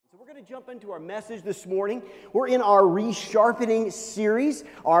to jump into our message this morning. We're in our Resharpening series.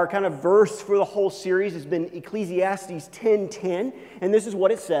 Our kind of verse for the whole series has been Ecclesiastes 10:10, and this is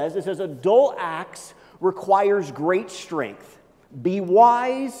what it says. It says, "A dull axe requires great strength. Be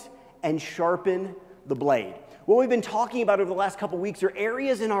wise and sharpen the blade." What we've been talking about over the last couple weeks are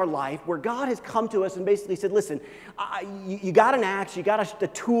areas in our life where God has come to us and basically said, listen, you got an axe, you got a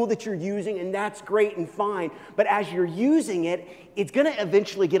tool that you're using, and that's great and fine. But as you're using it, it's going to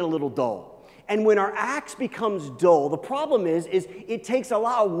eventually get a little dull. And when our axe becomes dull, the problem is it takes a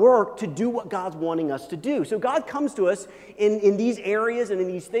lot of work to do what God's wanting us to do. So God comes to us in these areas and in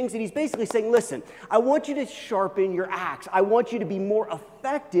these things, and he's basically saying, listen, I want you to sharpen your axe. I want you to be more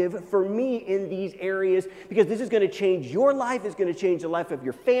effective for me in these areas, because this is going to change your life. It's going to change the life of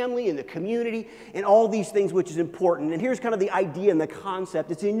your family and the community and all these things, which is important. And here's kind of the idea and the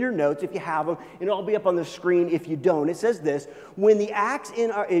concept. It's in your notes if you have them, and it'll be up on the screen if you don't. It says this: when the axe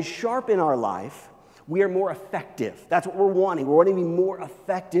is sharp in our life, we are more effective. That's what we're wanting. We're wanting to be more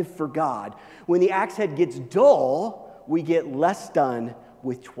effective for God. When the axe head gets dull, we get less done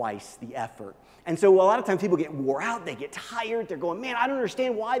with twice the effort. And so a lot of times people get wore out, they get tired, they're going, man, I don't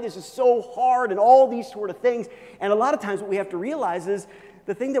understand why this is so hard and all these sort of things. And a lot of times what we have to realize is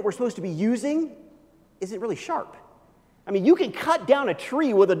the thing that we're supposed to be using isn't really sharp. I mean, you can cut down a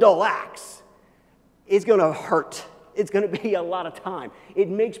tree with a dull axe. It's going to hurt. It's going to be a lot of time. It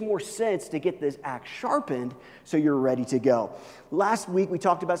makes more sense to get this axe sharpened so you're ready to go. Last week we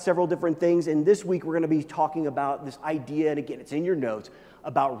talked about several different things, and this week we're going to be talking about this idea, and again, it's in your notes,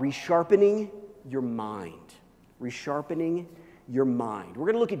 about resharpening your mind. Resharpening your mind.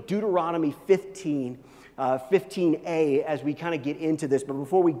 We're going to look at Deuteronomy 15a as we kind of get into this. But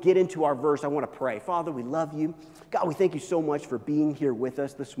before we get into our verse, I want to pray. Father, we love you. God, we thank you so much for being here with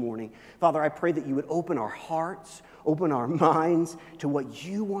us this morning. Father, I pray that you would open our hearts, open our minds to what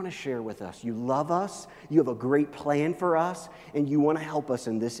you want to share with us. You love us. You have a great plan for us, and you want to help us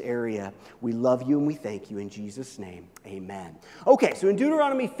in this area. We love you and we thank you in Jesus' name. Amen. Okay, so in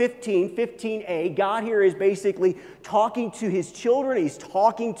Deuteronomy 15a, God here is basically talking to his children. He's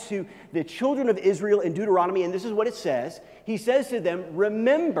talking to the children of Israel in Deuteronomy, and this is what it says. He says to them,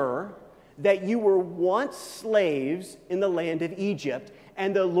 remember that you were once slaves in the land of Egypt,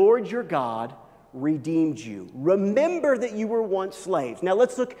 and the Lord your God redeemed you. Remember that you were once slaves. Now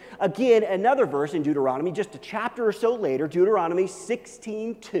let's look again at another verse in Deuteronomy, just a chapter or so later, Deuteronomy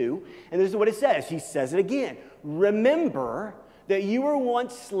 16:2, and this is what it says. He says it again. Remember that you were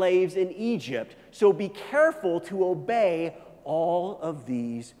once slaves in Egypt, so be careful to obey all of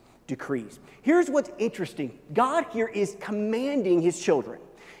these decrees. Here's what's interesting. God here is commanding his children.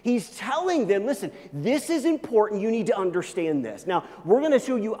 He's telling them, listen, this is important. You need to understand this. Now, I'm going to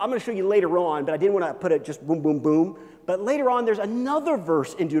show you later on, but I didn't want to put it just boom, boom, boom. But later on, there's another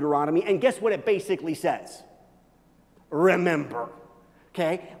verse in Deuteronomy, and guess what it basically says? Remember.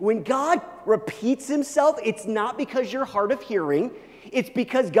 Okay? When God repeats himself, it's not because you're hard of hearing. It's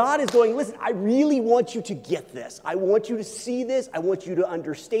because God is going, listen, I really want you to get this. I want you to see this. I want you to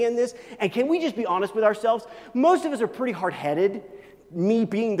understand this. And can we just be honest with ourselves? Most of us are pretty hard-headed. Me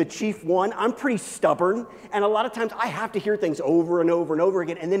being the chief one, I'm pretty stubborn, and a lot of times I have to hear things over and over and over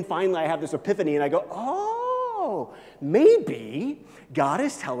again, and then finally I have this epiphany, and I go, oh, maybe God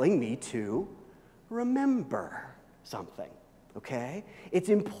is telling me to remember something, okay? It's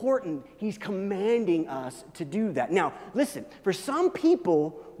important. He's commanding us to do that. Now, listen, for some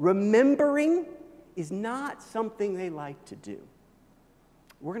people, remembering is not something they like to do.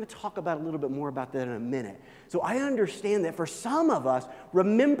 We're going to talk about a little bit more about that in a minute. So I understand that for some of us,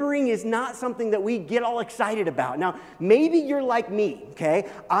 remembering is not something that we get all excited about. Now, maybe you're like me, okay?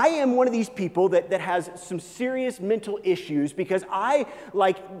 I am one of these people that has some serious mental issues because I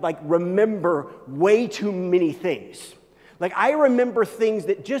like remember way too many things. Like, I remember things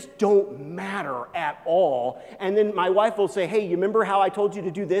that just don't matter at all. And then my wife will say, hey, you remember how I told you to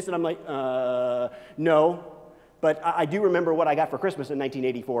do this? And I'm like, no. But I do remember what I got for Christmas in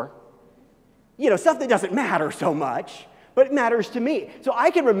 1984. You know, stuff that doesn't matter so much, but it matters to me. So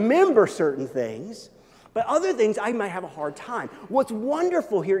I can remember certain things, but other things I might have a hard time. What's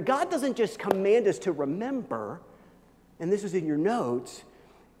wonderful here, God doesn't just command us to remember, and this is in your notes,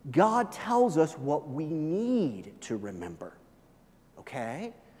 God tells us what we need to remember,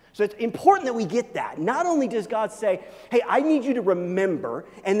 okay? So it's important that we get that. Not only does God say, hey, I need you to remember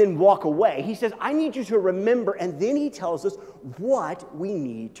and then walk away. He says, I need you to remember, and then he tells us what we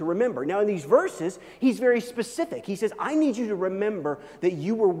need to remember. Now in these verses, he's very specific. He says, I need you to remember that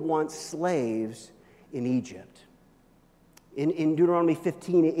you were once slaves in Egypt. In Deuteronomy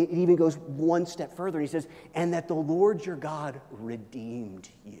 15, it even goes one step further. He says, and that the Lord your God redeemed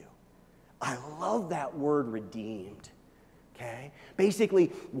you. I love that word redeemed. Okay? Basically,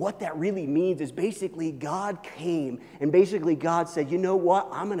 what that really means is basically God came and basically God said, you know what?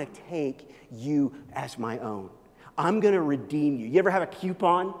 I'm going to take you as my own. I'm going to redeem you. You ever have a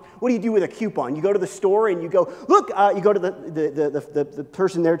coupon? What do you do with a coupon? You go to the store and you go, look, you go to the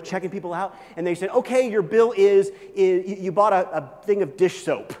person there checking people out, and they said, okay, your bill is you bought a thing of dish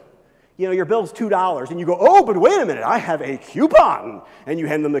soap. You know, your bill's $2. And you go, oh, but wait a minute, I have a coupon. And you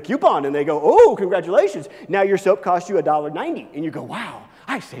hand them the coupon, and they go, oh, congratulations. Now your soap costs you $1.90. And you go, wow,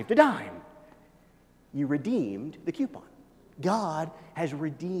 I saved a dime. You redeemed the coupon. God has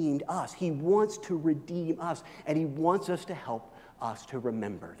redeemed us. He wants to redeem us, and he wants us to help us to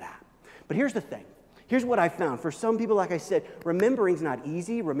remember that. But here's the thing. Here's what I found. For some people, like I said, remembering's not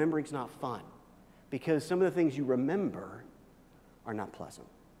easy, remembering's not fun, because some of the things you remember are not pleasant.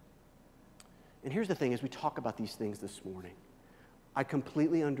 And here's the thing, as we talk about these things this morning, I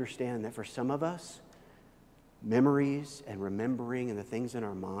completely understand that for some of us, memories and remembering and the things in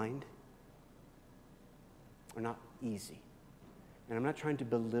our mind are not easy. And I'm not trying to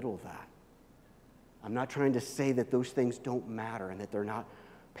belittle that. I'm not trying to say that those things don't matter and that they're not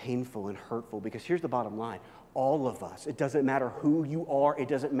painful and hurtful, because here's the bottom line. All of us, it doesn't matter who you are, it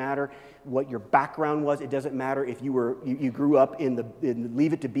doesn't matter what your background was, it doesn't matter if you grew up in the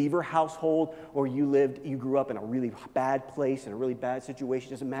Leave It to Beaver household, or you grew up in a really bad place, in a really bad situation.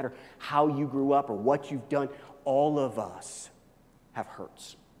 It doesn't matter how you grew up or what you've done. All of us have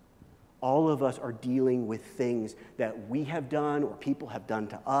hurts. All of us are dealing with things that we have done or people have done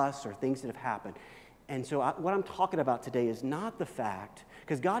to us or things that have happened. And so what I'm talking about today is not the fact,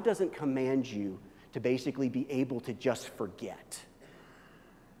 because God doesn't command you to basically be able to just forget.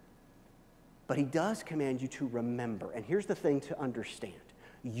 But he does command you to remember. And here's the thing to understand.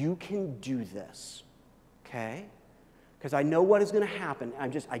 You can do this, okay? Because I know what is going to happen. I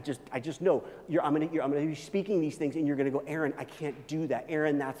just know. I'm going to be speaking these things, and you're going to go, Aaron, I can't do that.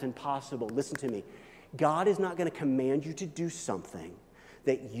 Aaron, that's impossible. Listen to me. God is not going to command you to do something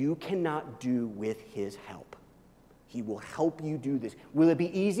that you cannot do with his help. He will help you do this. Will it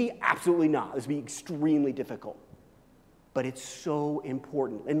be easy? Absolutely not. This will be extremely difficult. But it's so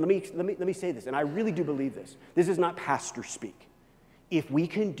important. And let me say this, and I really do believe this. This is not pastor speak. If we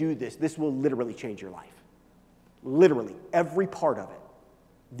can do this, this will literally change your life. Literally, every part of it.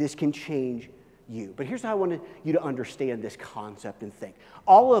 This can change you. But here's how I want you to understand this concept and think.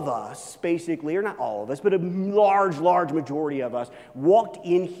 All of us, basically, or not all of us, but a large majority of us walked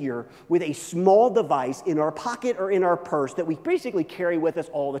in here with a small device in our pocket or in our purse that we basically carry with us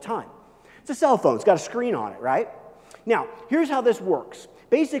all the time. It's a cell phone. It's got a screen on it, right? Now, here's how this works.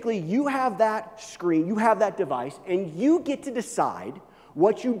 Basically, you have that screen, you have that device, and you get to decide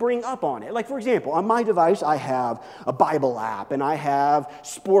what you bring up on it. Like, for example, on my device, I have a Bible app, and I have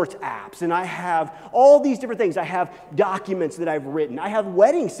sports apps, and I have all these different things. I have documents that I've written. I have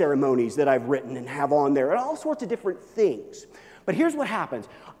wedding ceremonies that I've written and have on there, and all sorts of different things. But here's what happens.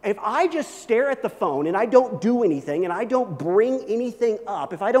 If I just stare at the phone and I don't do anything and I don't bring anything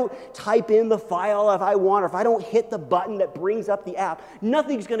up, if I don't type in the file if I want, or if I don't hit the button that brings up the app,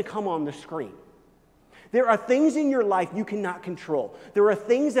 nothing's going to come on the screen. There are things in your life you cannot control. There are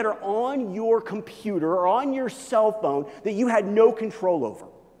things that are on your computer or on your cell phone that you had no control over.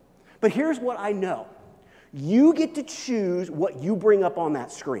 But here's what I know. You get to choose what you bring up on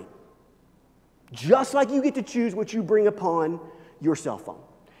that screen. Just like you get to choose what you bring upon your cell phone.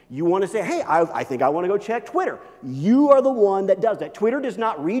 You want to say, hey, I think I want to go check Twitter. You are the one that does that. Twitter does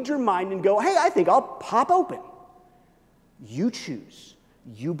not read your mind and go, hey, I think I'll pop open. You choose.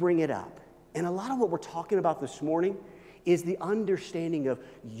 You bring it up. And a lot of what we're talking about this morning is the understanding of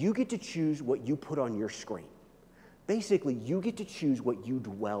you get to choose what you put on your screen. Basically, you get to choose what you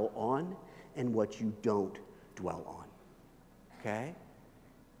dwell on and what you don't dwell on. Okay?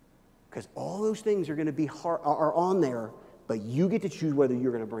 Because all those things are going to be are on there, but you get to choose whether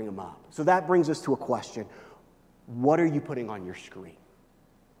you're going to bring them up. So that brings us to a question. What are you putting on your screen?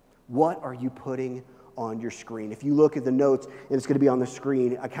 What are you putting on your screen? If you look at the notes, and it's going to be on the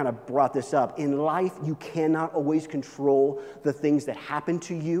screen, I kind of brought this up. In life, you cannot always control the things that happen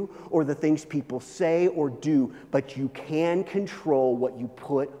to you or the things people say or do, but you can control what you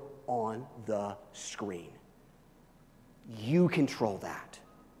put on the screen. You control that.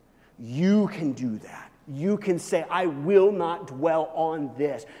 You can do that. You can say, I will not dwell on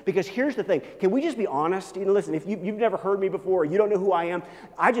this. Because here's the thing. Can we just be honest? You know, listen, if you've never heard me before, or you don't know who I am,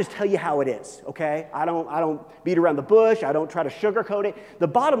 I just tell you how it is, okay? I don't beat around the bush. I don't try to sugarcoat it. The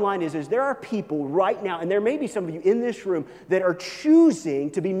bottom line is there are people right now, and there may be some of you in this room that are choosing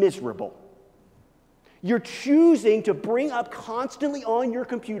to be miserable. You're choosing to bring up constantly on your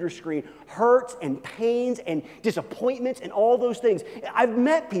computer screen hurts and pains and disappointments and all those things. I've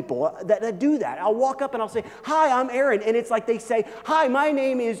met people that do that. I'll walk up and I'll say, "Hi, I'm Aaron," and it's like they say, "Hi, my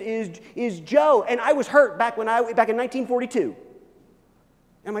name is Joe, and I was hurt back in 1942."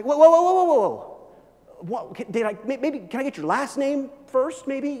 And I'm like, "Whoa, whoa, whoa, whoa, whoa, whoa! What, can I get your last name first?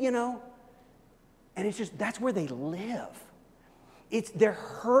 Maybe, you know?" And it's just that's where they live. It's their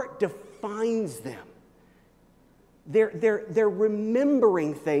hurt defines them. They're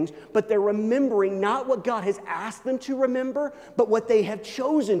remembering things, but they're remembering not what God has asked them to remember, but what they have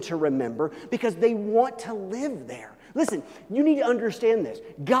chosen to remember because they want to live there. Listen, you need to understand this.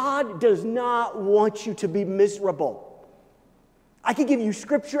 God does not want you to be miserable. I could give you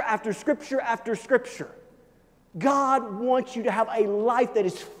scripture after scripture after scripture. God wants you to have a life that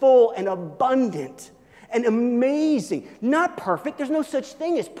is full and abundant and amazing. Not perfect. There's no such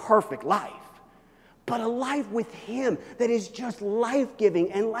thing as perfect life. But a life with Him that is just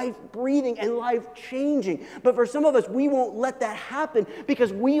life-giving and life-breathing and life-changing. But for some of us, we won't let that happen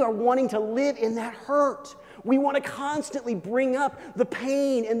because we are wanting to live in that hurt. We want to constantly bring up the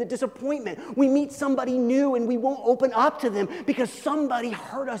pain and the disappointment. We meet somebody new and we won't open up to them because somebody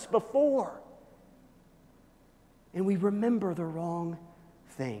hurt us before. And we remember the wrong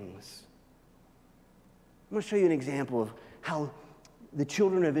things. I'm going to show you an example of how the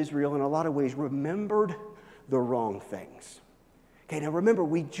children of Israel, in a lot of ways, remembered the wrong things. Okay, now remember,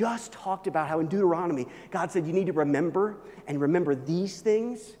 we just talked about how in Deuteronomy, God said you need to remember these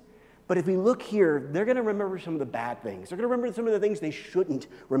things. But if we look here, they're going to remember some of the bad things. They're going to remember some of the things they shouldn't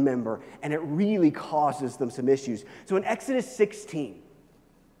remember, and it really causes them some issues. So in Exodus 16,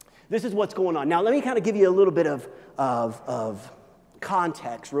 this is what's going on. Now, let me kind of give you a little bit of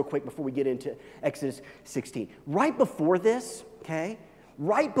context real quick before we get into Exodus 16. Right before this, okay,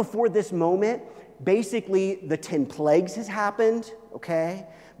 right before this moment, basically the 10 plagues has happened, okay?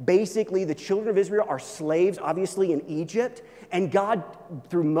 Basically, the children of Israel are slaves, obviously, in Egypt, and God,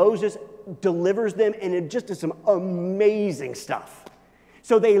 through Moses, delivers them, and it just does some amazing stuff.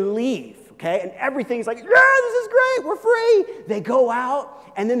 So they leave, okay, and everything's like, yeah, this is great, we're free. They go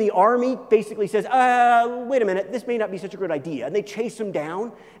out, and then the army basically says, wait a minute, this may not be such a good idea. And they chase them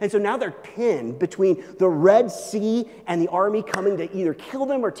down, and so now they're pinned between the Red Sea and the army coming to either kill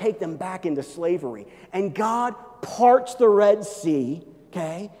them or take them back into slavery. And God parts the Red Sea,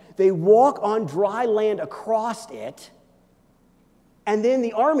 okay? They walk on dry land across it, and then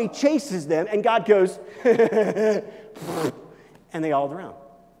the army chases them, and God goes, and they all drown.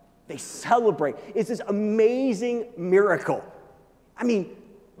 They celebrate. It's this amazing miracle. I mean,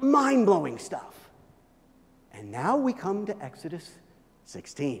 mind-blowing stuff. And now we come to Exodus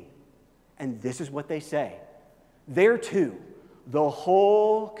 16. And this is what they say. There too, the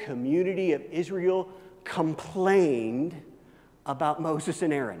whole community of Israel complained about Moses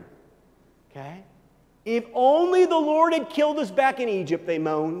and Aaron. Okay? If only the Lord had killed us back in Egypt, they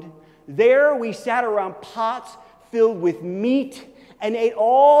moaned. There we sat around pots filled with meat and ate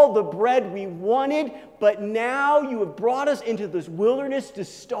all the bread we wanted, but now you have brought us into this wilderness to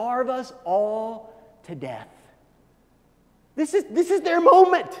starve us all to death. This is their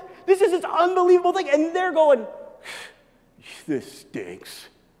moment. This is this unbelievable thing. And they're going, this stinks.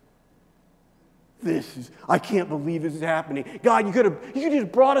 I can't believe this is happening. God, you could have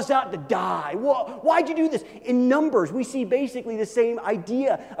just brought us out to die. Why'd you do this? In Numbers, we see basically the same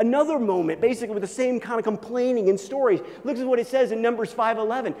idea. Another moment, basically with the same kind of complaining in stories. Look at what it says in Numbers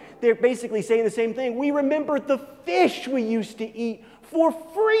 5:11. They're basically saying the same thing. We remember the fish we used to eat for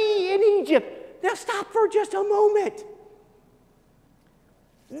free in Egypt. Now stop for just a moment.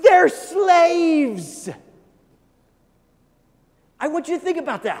 They're slaves. I want you to think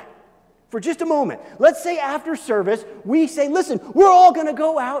about that for just a moment. Let's say after service, we say, listen, we're all going to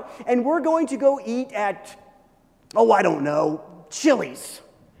go out and we're going to go eat at, I don't know, Chili's.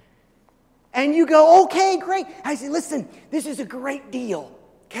 And you go, okay, great. I say, listen, this is a great deal,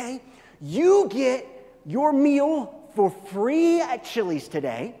 okay? You get your meal for free at Chili's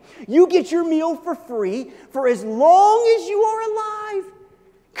today. You get your meal for free for as long as you are alive.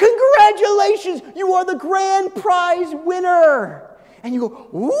 Congratulations, you are the grand prize winner. And you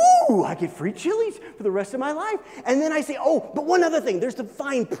go, ooh, I get free Chili's for the rest of my life. And then I say, but one other thing. There's the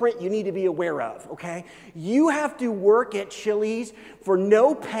fine print you need to be aware of, okay? You have to work at Chili's for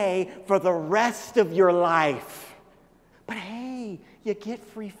no pay for the rest of your life. But hey, you get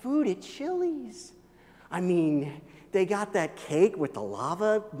free food at Chili's. I mean, they got that cake with the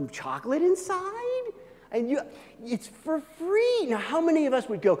lava chocolate inside. And it's for free. Now, how many of us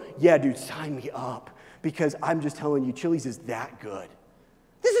would go, yeah, dude, sign me up? Because I'm just telling you, Chili's is that good.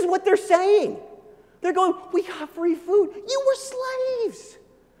 This is what they're saying. They're going, we got free food. You were slaves,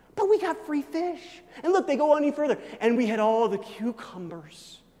 but we got free fish. And look, they go on any further. And we had all the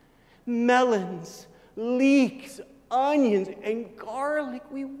cucumbers, melons, leeks, onions, and garlic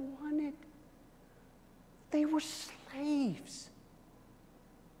we wanted. They were slaves.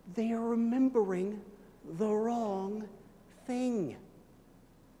 They are remembering the wrong thing.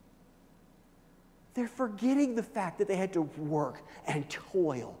 They're forgetting the fact that they had to work and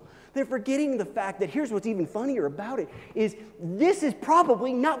toil. They're forgetting the fact that here's what's even funnier about it is this is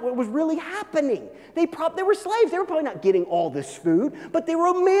probably not what was really happening. They were slaves. They were probably not getting all this food, but they were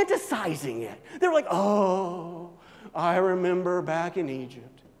romanticizing it. They were like, oh, I remember back in Egypt.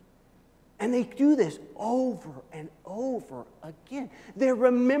 And they do this over and over again. They're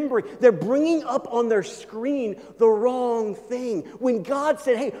remembering, they're bringing up on their screen the wrong thing. When God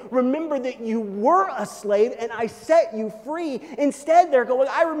said, hey, remember that you were a slave and I set you free. Instead, they're going,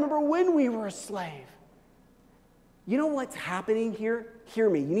 I remember when we were a slave. You know what's happening here? Hear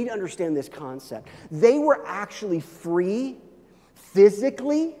me, you need to understand this concept. They were actually free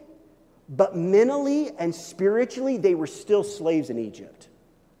physically, but mentally and spiritually, they were still slaves in Egypt.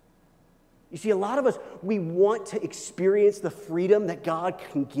 You see, a lot of us, we want to experience the freedom that God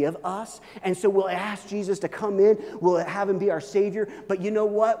can give us. And so we'll ask Jesus to come in. We'll have him be our Savior. But you know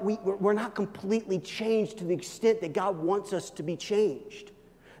what? We're not completely changed to the extent that God wants us to be changed.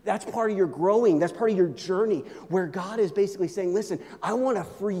 That's part of your growing. That's part of your journey where God is basically saying, listen, I want to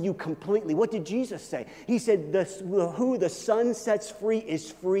free you completely. What did Jesus say? He said, who the Son sets free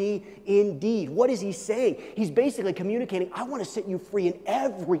is free indeed. What is he saying? He's basically communicating, I want to set you free in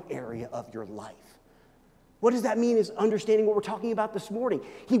every area of your life. What does that mean is understanding what we're talking about this morning.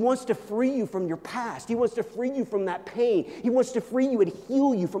 He wants to free you from your past. He wants to free you from that pain. He wants to free you and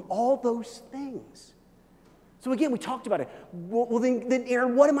heal you from all those things. So again, we talked about it. Well, then,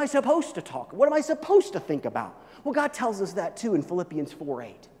 Aaron, what am I supposed to talk? What am I supposed to think about? Well, God tells us that too in Philippians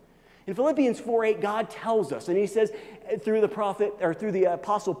 4:8. In Philippians 4:8, God tells us, and he says through the prophet, or through the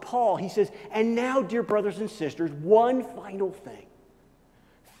apostle Paul, he says, and now, dear brothers and sisters, one final thing.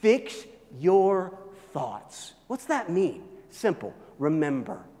 Fix your thoughts. What's that mean? Simple.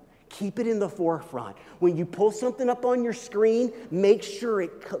 Remember. Keep it in the forefront. When you pull something up on your screen, make sure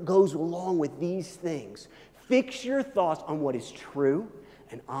it goes along with these things. Fix your thoughts on what is true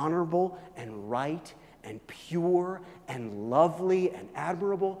and honorable and right and pure and lovely and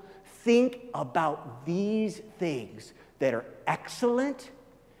admirable. Think about these things that are excellent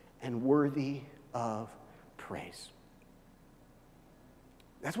and worthy of praise.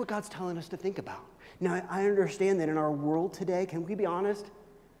 That's what God's telling us to think about. Now, I understand that in our world today, can we be honest?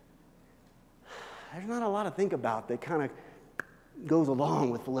 There's not a lot to think about that kind of goes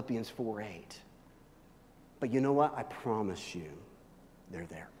along with Philippians 4:8. But you know what? I promise you, they're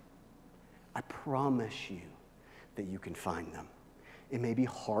there. I promise you that you can find them. It may be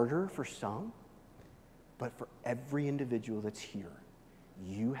harder for some, but for every individual that's here,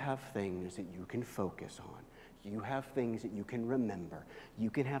 you have things that you can focus on. You have things that you can remember.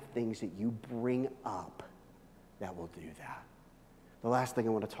 You can have things that you bring up that will do that. The last thing I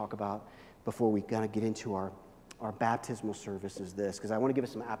want to talk about before we kind of get into our baptismal service is this, because I want to give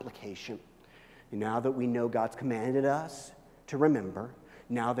us some application. Now that we know God's commanded us to remember,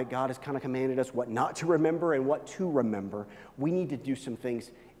 now that God has kind of commanded us what not to remember and what to remember, we need to do some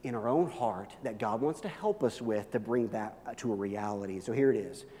things in our own heart that God wants to help us with to bring that to a reality. So here it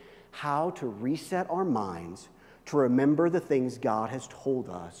is. How to reset our minds to remember the things God has told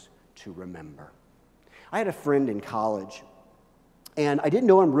us to remember. I had a friend in college, and I didn't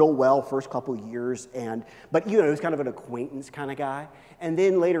know him real well first couple of years, but he was kind of an acquaintance kind of guy. And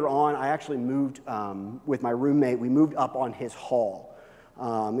then later on, I actually moved with my roommate. We moved up on his hall.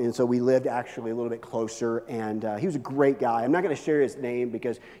 And so we lived actually a little bit closer, and he was a great guy. I'm not going to share his name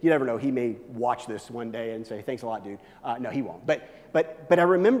because you never know. He may watch this one day and say, thanks a lot, dude. No, he won't. But I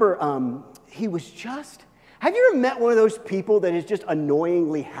remember he was just, have you ever met one of those people that is just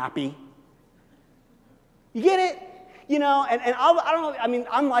annoyingly happy? You get it? You know, and I don't know, I mean,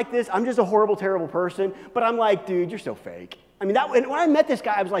 I'm like this. I'm just a horrible, terrible person, but I'm like, dude, you're so fake. I mean, when I met this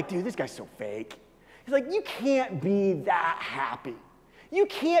guy, I was like, dude, this guy's so fake. He's like, you can't be that happy. You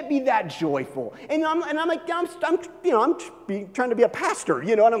can't be that joyful. And I'm like, I'm trying to be a pastor,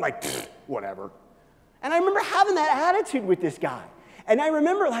 and I'm like, whatever. And I remember having that attitude with this guy. And I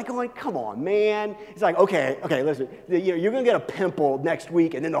remember like going, come on, man. It's like, okay, listen, you're going to get a pimple next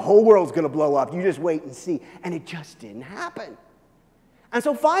week, and then the whole world's going to blow up. You just wait and see. And it just didn't happen. And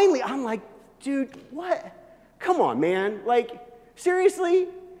so finally, I'm like, dude, what? Come on, man. Like, seriously?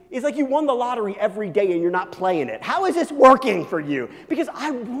 It's like you won the lottery every day and you're not playing it. How is this working for you? Because I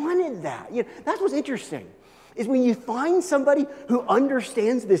wanted that. You know, that's what's interesting, is when you find somebody who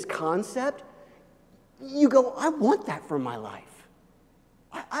understands this concept, you go, I want that for my life.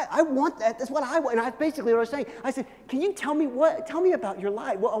 I want that. That's what I want. And I basically what I was saying. I said, can you tell me about your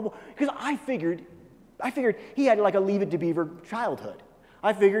life? Well, because I figured he had like a Leave It to Beaver childhood.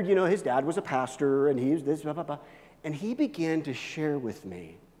 I figured, you know, his dad was a pastor and he was this, blah, blah, blah. And he began to share with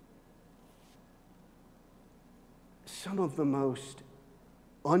me some of the most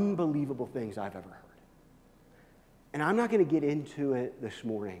unbelievable things I've ever heard. And I'm not going to get into it this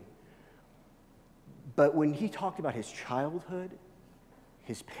morning, but when he talked about his childhood,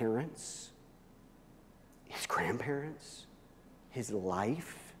 his parents, his grandparents, his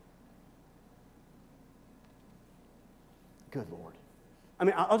life, good Lord. I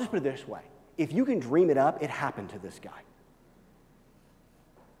mean, I'll just put it this way. If you can dream it up, it happened to this guy.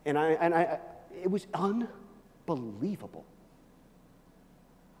 And it was unbelievable.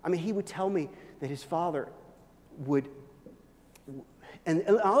 I mean, he would tell me that his father would, and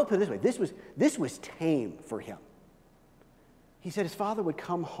I'll put it this way, this was tame for him. He said his father would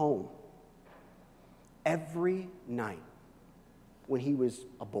come home every night when he was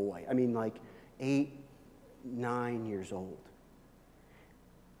a boy. I mean, like 8, 9 years old.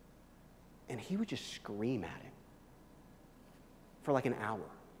 And he would just scream at him for like an hour.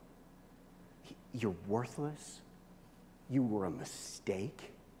 You're worthless. You were a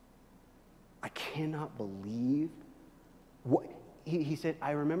mistake. I cannot believe what. He said,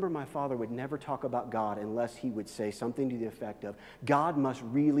 I remember my father would never talk about God unless he would say something to the effect of, God must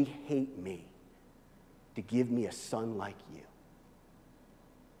really hate me to give me a son like you.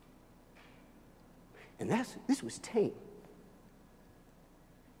 And this was tame.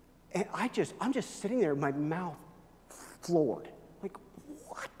 And I'm just sitting there, my mouth floored. Like,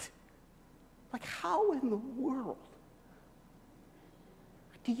 what? Like, how in the world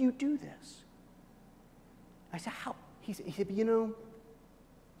do you do this? I said, how? He said, but you know,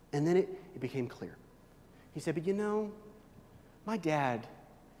 and then it became clear. He said, but you know, my dad,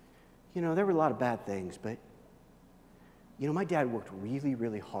 you know, there were a lot of bad things, but, you know, my dad worked really,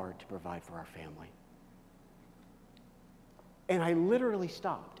 really hard to provide for our family. And I literally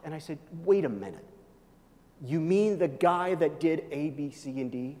stopped and I said, wait a minute. You mean the guy that did A, B, C,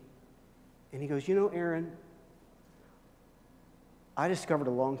 and D? And he goes, you know, Aaron, I discovered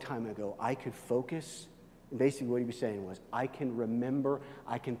a long time ago I could focus. And basically what he was saying was, I can remember,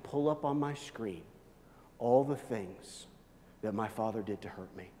 I can pull up on my screen all the things that my father did to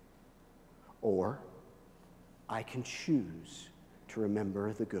hurt me. Or I can choose to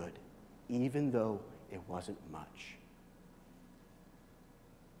remember the good, even though it wasn't much.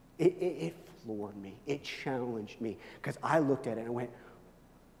 It floored me. It challenged me. Because I looked at it and I went,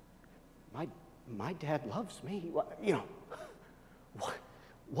 my dad loves me. You know,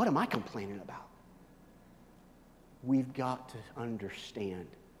 what am I complaining about? We've got to understand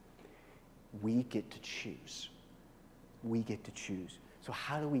we get to choose. We get to choose. So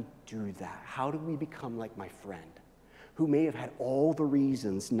how do we do that? How do we become like my friend who may have had all the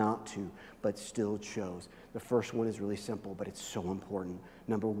reasons not to, but still chose? The first one is really simple, but it's so important.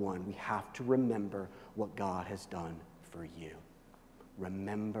 Number one, we have to remember what God has done for you.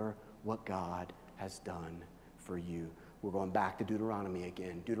 Remember what God has done for you. We're going back to Deuteronomy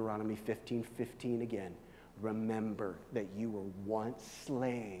again. Deuteronomy 15:15 again. Remember that you were once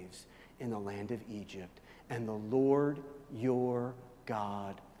slaves in the land of Egypt, and the Lord your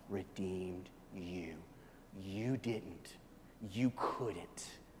God redeemed you. You didn't. You couldn't.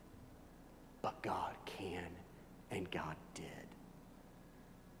 But God can, and God did.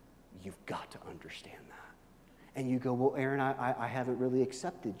 You've got to understand that. And you go, well, Aaron, I haven't really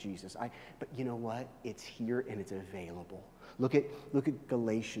accepted Jesus. But you know what? It's here and it's available. Look at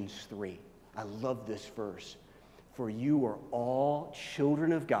Galatians 3. I love this verse. For you are all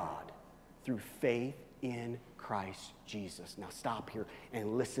children of God through faith in Christ Jesus. Now stop here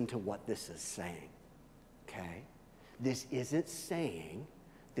and listen to what this is saying. Okay? This isn't saying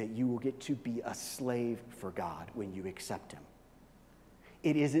that you will get to be a slave for God when you accept him.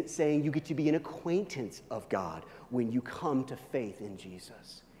 It isn't saying you get to be an acquaintance of God when you come to faith in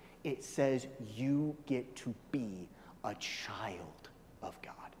Jesus. It says you get to be a child of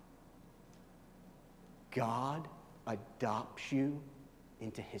God. God adopts you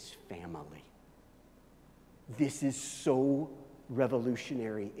into his family. This is so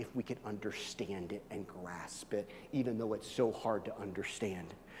revolutionary if we could understand it and grasp it, even though it's so hard to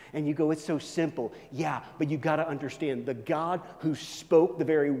understand. And you go, it's so simple. Yeah, but you got to understand the God who spoke the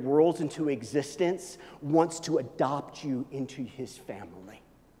very worlds into existence wants to adopt you into his family.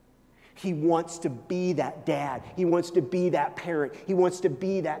 He wants to be that dad. He wants to be that parent. He wants to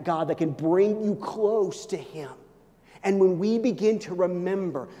be that God that can bring you close to him. And when we begin to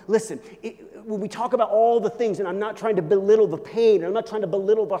remember, listen, when we talk about all the things, and I'm not trying to belittle the pain, and I'm not trying to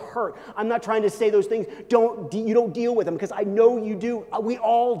belittle the hurt, I'm not trying to say those things, you don't deal with them, because I know you do. We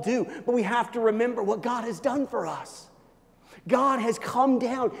all do. But we have to remember what God has done for us. God has come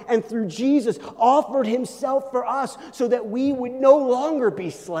down and through Jesus offered himself for us so that we would no longer be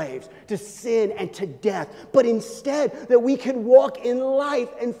slaves to sin and to death, but instead that we could walk in life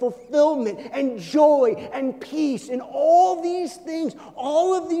and fulfillment and joy and peace. And all of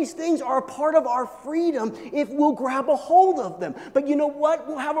these things are a part of our freedom if we'll grab a hold of them. But you know what?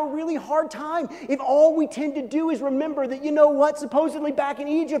 We'll have a really hard time if all we tend to do is remember that, you know what? Supposedly back in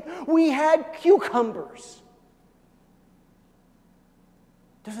Egypt, we had cucumbers.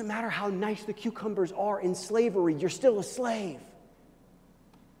 Doesn't matter how nice the cucumbers are in slavery, you're still a slave.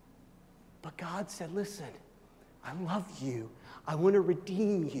 But God said, listen, I love you. I want to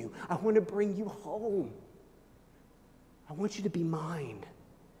redeem you. I want to bring you home. I want you to be mine.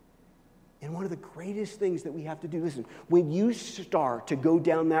 And one of the greatest things that we have to do, listen, when you start to go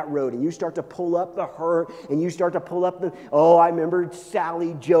down that road and you start to pull up the hurt and you start to pull up I remember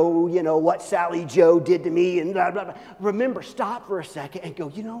Sally Joe, what Sally Joe did to me and blah, blah, blah. Remember, stop for a second and go,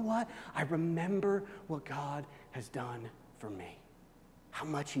 you know what? I remember what God has done for me. How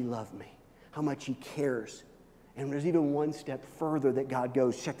much he loved me. How much he cares. And there's even one step further that God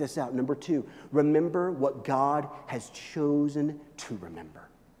goes. Check this out. Number 2, remember what God has chosen to remember.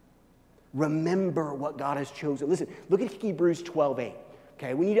 Remember what God has chosen. Listen, look at Hebrews 12:8.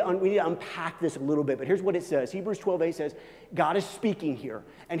 Okay, we need to unpack this a little bit, but here's what it says. Hebrews 12:8 says, God is speaking here.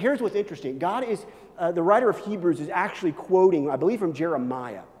 And here's what's interesting. The writer of Hebrews is actually quoting, I believe, from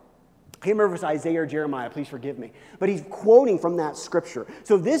Jeremiah. I can't remember if it's Isaiah or Jeremiah, please forgive me. But he's quoting from that scripture.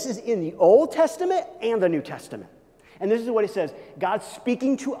 So this is in the Old Testament and the New Testament. And this is what it says. God's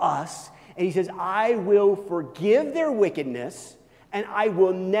speaking to us, and he says, I will forgive their wickedness, and I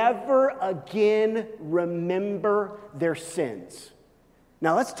will never again remember their sins.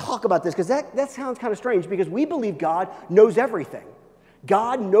 Now let's talk about this, because that sounds kind of strange, because we believe God knows everything.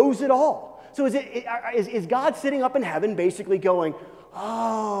 God knows it all. So is God sitting up in heaven basically going,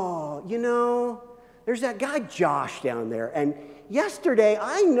 there's that guy Josh down there, and yesterday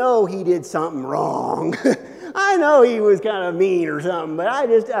I know he did something wrong. I know he was kind of mean or something, but I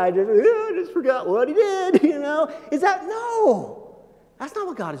just forgot what he did, Is that? No. That's not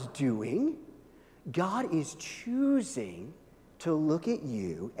what God is doing. God is choosing to look at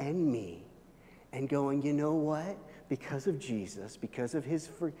you and me and going, you know what? Because of Jesus, because of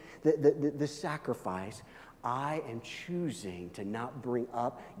the sacrifice, I am choosing to not bring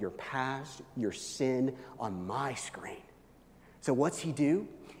up your past, your sin on my screen. So what's he do?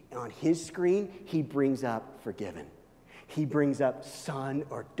 On his screen, he brings up forgiven. He brings up son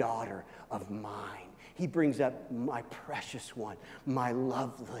or daughter of mine. He brings up my precious one, my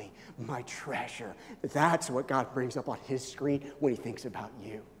lovely, my treasure. That's what God brings up on his screen when he thinks about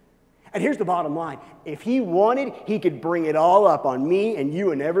you. And here's the bottom line. If he wanted, he could bring it all up on me and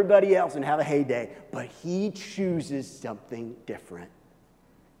you and everybody else and have a heyday. But he chooses something different.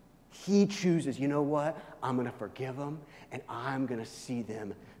 He chooses, you know what? I'm going to forgive them, and I'm going to see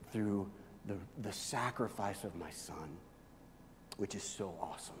them through the sacrifice of my son, which is so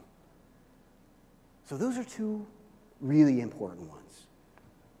awesome. So those are 2 really important ones.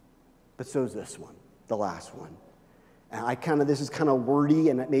 But so is this one, the last one. And this is kind of wordy,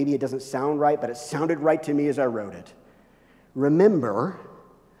 and maybe it doesn't sound right, but it sounded right to me as I wrote it. Remember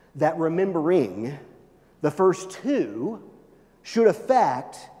that remembering the first 2 should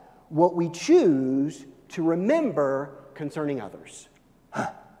affect what we choose to remember concerning others.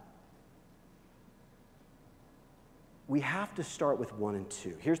 We have to start with 1 and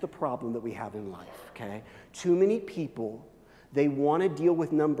 2. Here's the problem that we have in life, okay? Too many people, they want to deal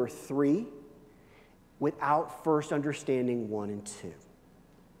with number 3 without first understanding 1 and 2.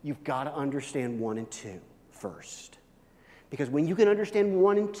 You've got to understand 1 and 2 first. Because when you can understand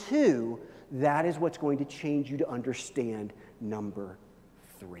 1 and 2, that is what's going to change you to understand number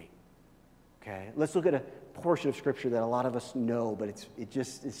 3. Okay? Let's look at a portion of Scripture that a lot of us know, but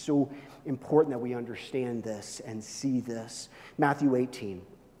it's so important that we understand this and see this. Matthew 18.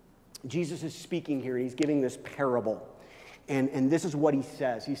 Jesus is speaking here, and he's giving this parable. And this is what he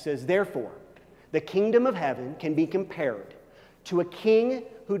says. He says, therefore, the kingdom of heaven can be compared to a king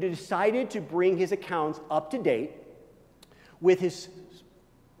who decided to bring his accounts up to date with his,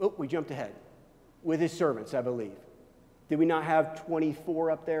 we jumped ahead, with his servants, I believe. Did we not have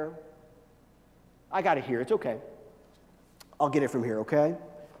 24 up there? I got it here. It's okay. I'll get it from here, okay?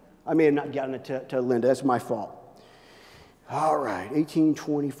 I may have not gotten it to Linda. That's my fault. All right,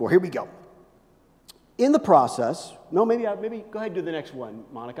 1824. Here we go. In the process, no, maybe go ahead and do the next one,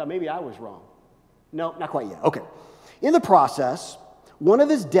 Monica. Maybe I was wrong. No, not quite yet. Okay. In the process, one of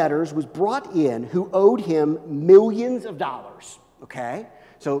his debtors was brought in who owed him millions of dollars. Okay?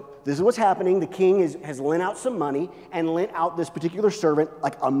 So this is what's happening. The king has lent out some money and lent out this particular servant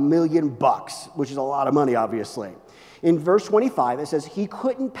like $1 million, which is a lot of money, obviously. In verse 25, it says, he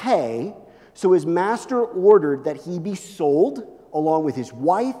couldn't pay, so his master ordered that he be sold along with his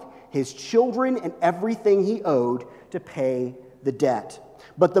wife, his children, and everything he owed to pay the debt.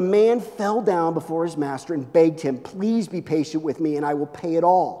 But the man fell down before his master and begged him, please be patient with me and I will pay it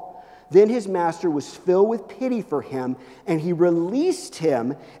all. Then his master was filled with pity for him, and he released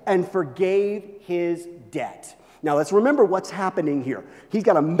him and forgave his debt. Now, let's remember what's happening here. He's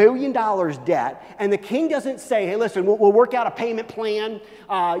got $1 million debt, and the king doesn't say, hey, listen, we'll work out a payment plan.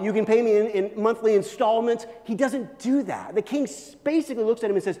 You can pay me in monthly installments. He doesn't do that. The king basically looks at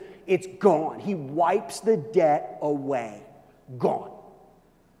him and says, it's gone. He wipes the debt away. Gone.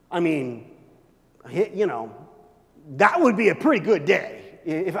 I mean, you know, that would be a pretty good day.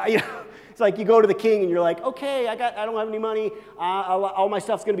 If I, it's like you go to the king and you're like, okay, I don't have any money. All my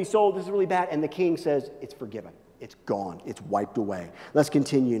stuff's going to be sold. This is really bad. And the king says, it's forgiven. It's gone. It's wiped away. Let's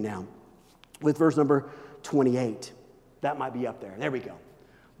continue now with verse number 28. That might be up there. There we go.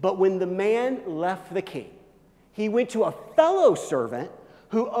 But when the man left the king, he went to a fellow servant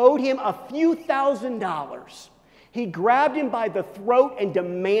who owed him a few $1,000s. He grabbed him by the throat and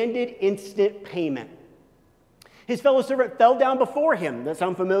demanded instant payment. His fellow servant fell down before him, that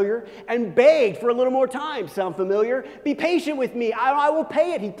sound familiar, and begged for a little more time, sound familiar? Be patient with me, I will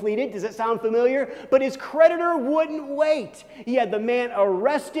pay it, he pleaded. Does that sound familiar? But his creditor wouldn't wait. He had the man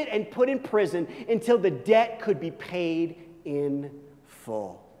arrested and put in prison until the debt could be paid in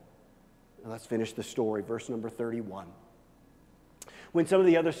full. Now let's finish the story, verse number 31. When some of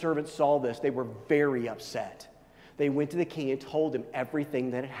the other servants saw this, they were very upset. They went to the king and told him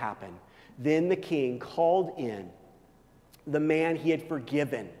everything that had happened. Then the king called in the man he had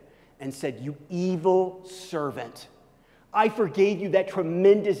forgiven and said, you evil servant, I forgave you that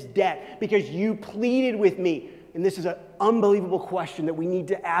tremendous debt because you pleaded with me. And this is an unbelievable question that we need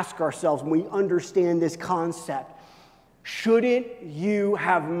to ask ourselves when we understand this concept. Shouldn't you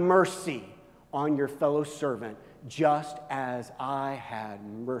have mercy on your fellow servant just as I had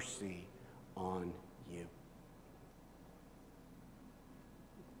mercy on you?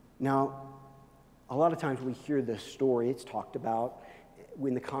 Now, a lot of times we hear this story, it's talked about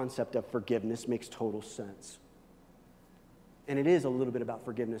when the concept of forgiveness makes total sense. And it is a little bit about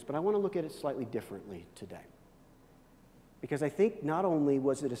forgiveness, but I want to look at it slightly differently today. Because I think not only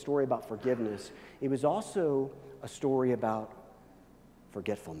was it a story about forgiveness, it was also a story about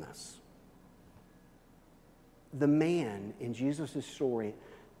forgetfulness. The man in Jesus' story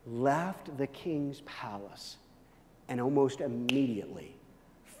left the king's palace and almost immediately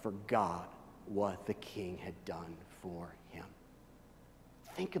forgot what the king had done for him.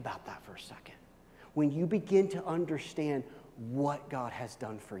 Think about that for a second. When you begin to understand what God has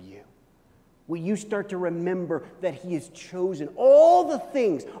done for you, when you start to remember that he has chosen all the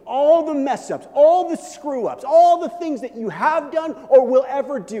things, all the mess-ups, all the screw-ups, all the things that you have done or will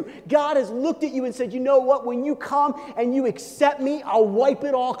ever do. God has looked at you and said, you know what? When you come and you accept me, I'll wipe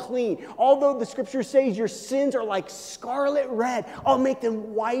it all clean. Although the scripture says your sins are like scarlet red, I'll make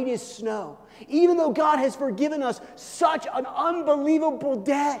them white as snow. Even though God has forgiven us such an unbelievable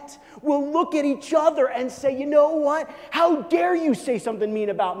debt, we'll look at each other and say, you know what? How dare you say something mean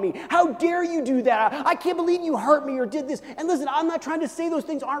about me? How dare you do that? I can't believe you hurt me or did this. And listen, I'm not trying to say those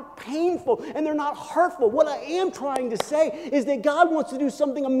things aren't painful and they're not hurtful. What I am trying to say is that God wants to do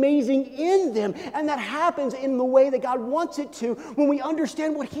something amazing in them. And that happens in the way that God wants it to when we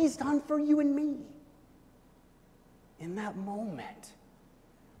understand what he's done for you and me. In that moment,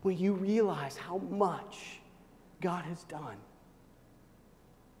 when you realize how much God has done.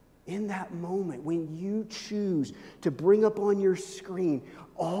 In that moment, when you choose to bring up on your screen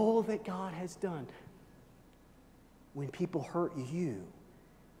all that God has done, when people hurt you,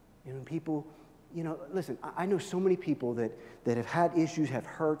 and when people, you know, listen, I know so many people that have had issues, have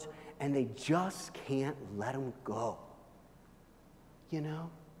hurts, and they just can't let them go. You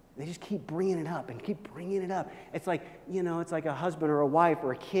know? They just keep bringing it up and keep bringing it up. It's like, you know, it's like a husband or a wife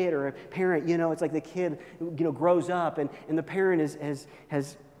or a kid or a parent, you know, it's like the kid, you know, grows up and the parent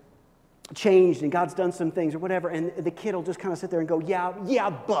has changed and God's done some things or whatever, and the kid will just kind of sit there and go, yeah,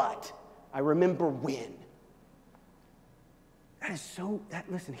 but I remember when.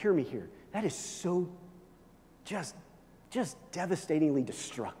 Listen, hear me here. That is so just just devastatingly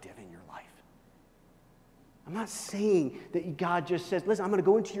destructive in your life. I'm not saying that God just says, listen, I'm going to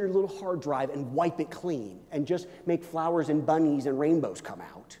go into your little hard drive and wipe it clean and just make flowers and bunnies and rainbows come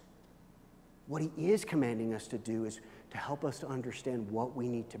out. What he is commanding us to do is to help us to understand what we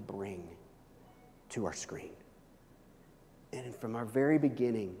need to bring to our screen. And from our very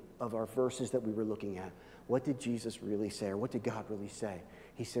beginning of our verses that we were looking at, what did Jesus really say, or what did God really say?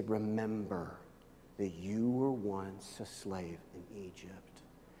 He said, remember that you were once a slave in Egypt,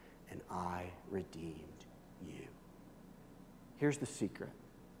 and I redeemed you. Here's the secret.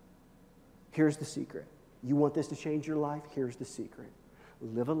 Here's the secret. You want this to change your life? Here's the secret.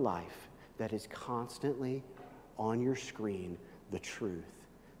 Live a life that is constantly on your screen the truth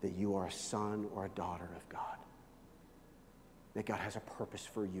that you are a son or a daughter of God. That God has a purpose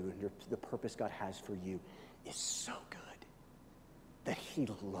for you, and the purpose God has for you is so good that he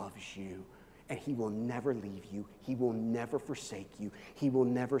loves you, and he will never leave you. He will never forsake you. He will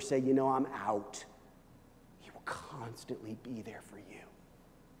never say, you know, I'm out. He will constantly be there for you.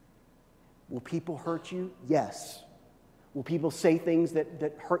 Will people hurt you? Yes. Will people say things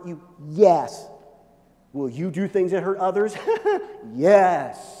that hurt you? Yes. Will you do things that hurt others?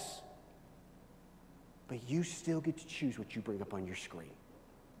 Yes. But you still get to choose what you bring up on your screen.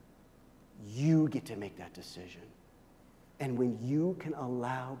 You get to make that decision. And when you can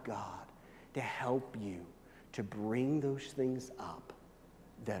allow God to help you to bring those things up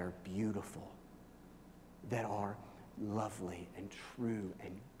that are beautiful, that are lovely and true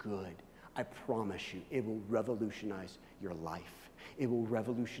and good, I promise you, it will revolutionize your life. It will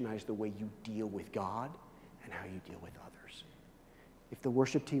revolutionize the way you deal with God and how you deal with others. If the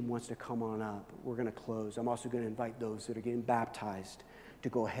worship team wants to come on up, we're going to close. I'm also going to invite those that are getting baptized to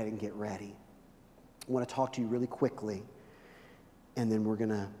go ahead and get ready. I want to talk to you really quickly, and then we're going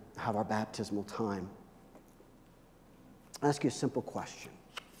to have our baptismal time. I'll ask you a simple question.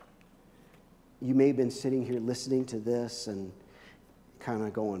 You may have been sitting here listening to this and kind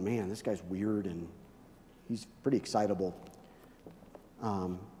of going, man, this guy's weird and he's pretty excitable.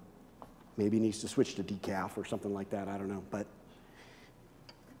 Maybe he needs to switch to decaf or something like that. I don't know. But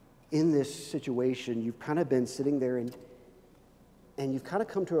in this situation, you've kind of been sitting there and you've kind of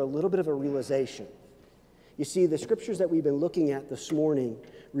come to a little bit of a realization. You see, the scriptures that we've been looking at this morning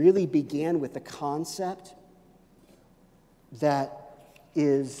really began with the concept that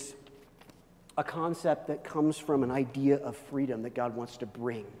is a concept that comes from an idea of freedom that God wants to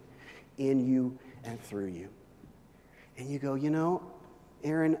bring in you and through you. And you go, you know,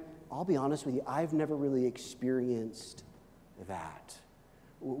 Aaron, I'll be honest with you, I've never really experienced that.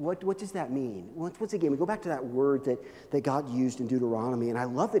 What does that mean? Once again, we go back to that word that God used in Deuteronomy, and I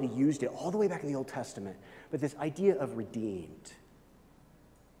love that he used it all the way back in the Old Testament, but this idea of redeemed.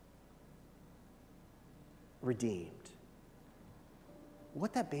 Redeemed.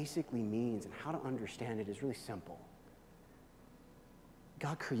 What that basically means and how to understand it is really simple.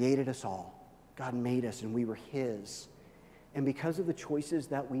 God created us all. God made us, and we were his. And because of the choices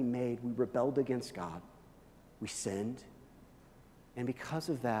that we made, we rebelled against God. We sinned. And because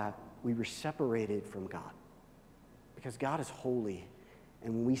of that, we were separated from God. Because God is holy,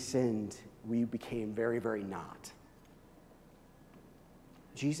 and when we sinned, we became very, very not.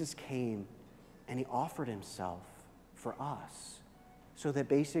 Jesus came, and he offered himself for us so that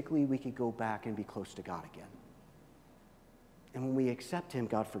basically we could go back and be close to God again. And when we accept him,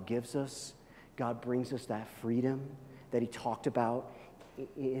 God forgives us. God brings us that freedom that he talked about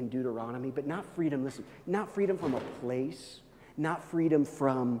in Deuteronomy, but not freedom, listen, not freedom from a place, not freedom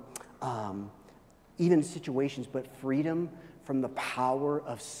from even situations, but freedom from the power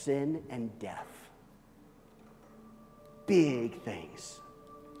of sin and death. Big things.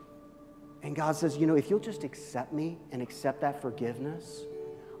 And God says, you know, if you'll just accept me and accept that forgiveness,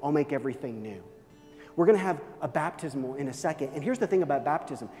 I'll make everything new. We're going to have a baptismal in a second. And here's the thing about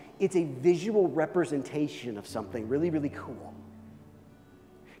baptism. It's a visual representation of something really, really cool.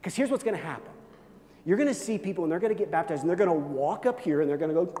 Because here's what's going to happen. You're going to see people, and they're going to get baptized, and they're going to walk up here, and they're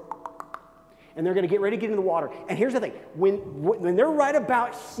going to go, and they're going to get ready to get in the water. And here's the thing. When they're right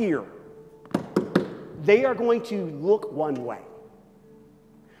about here, they are going to look one way.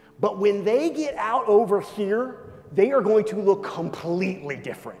 But when they get out over here, they are going to look completely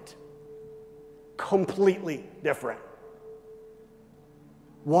different. Completely different.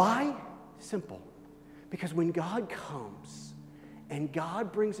 Why? Simple. Because when God comes and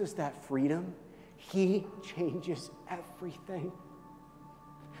God brings us that freedom, he changes everything.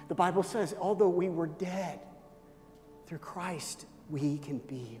 The Bible says, although we were dead, through Christ, we can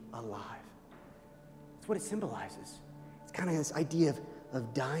be alive. That's what it symbolizes. It's kind of this idea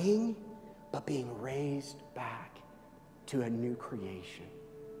of dying, but being raised back to a new creation.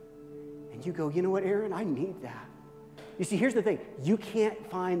 And you go, you know what, Aaron, I need that. You see, here's the thing. You can't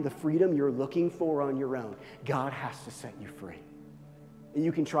find the freedom you're looking for on your own. God has to set you free. And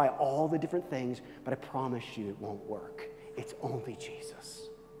you can try all the different things, but I promise you it won't work. It's only Jesus.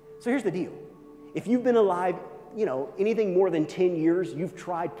 So here's the deal. If you've been alive, anything more than 10 years, you've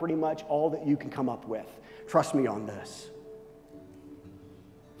tried pretty much all that you can come up with. Trust me on this.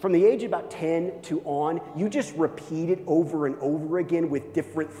 From the age of about 10 to on, you just repeat it over and over again with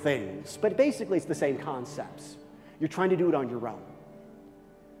different things. But basically, it's the same concepts. You're trying to do it on your own.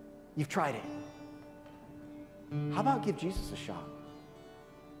 You've tried it. How about give Jesus a shot?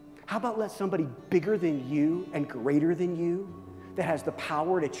 How about let somebody bigger than you and greater than you that has the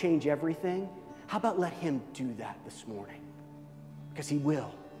power to change everything, how about let him do that this morning? Because he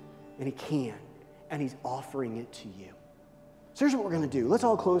will, and he can, and he's offering it to you. So here's what we're going to do. Let's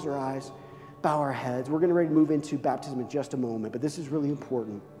all close our eyes, bow our heads. We're going to ready to move into baptism in just a moment, but this is really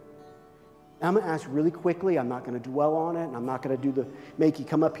important. I'm going to ask really quickly. I'm not going to dwell on it, and I'm not going to make you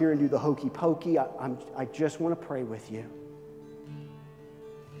come up here and do the hokey pokey. I just want to pray with you.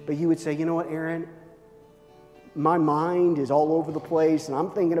 But you would say, you know what, Aaron? My mind is all over the place, and I'm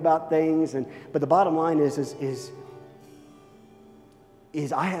thinking about things. But the bottom line is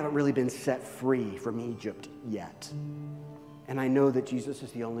I haven't really been set free from Egypt yet. And I know that Jesus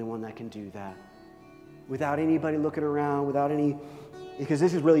is the only one that can do that. Without anybody looking around, because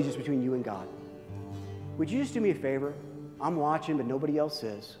this is really just between you and God. Would you just do me a favor? I'm watching, but nobody else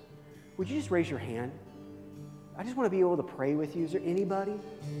is. Would you just raise your hand? I just want to be able to pray with you. Is there anybody?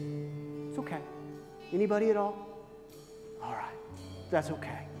 It's okay. Anybody at all? All right. That's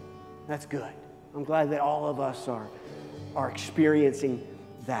okay. That's good. I'm glad that all of us are experiencing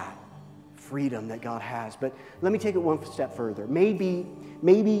that freedom that God has. But let me take it one step further. Maybe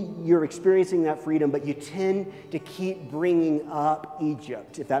you're experiencing that freedom, but you tend to keep bringing up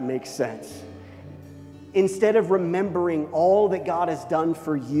Egypt, if that makes sense. Instead of remembering all that God has done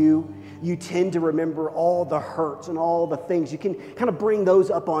for you, you tend to remember all the hurts and all the things. You can kind of bring those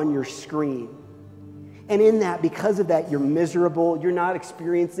up on your screen. And in that, because of that, you're miserable. You're not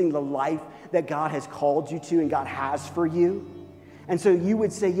experiencing the life that God has called you to and God has for you. And so you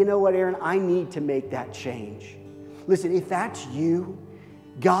would say, you know what, Aaron, I need to make that change. Listen, if that's you,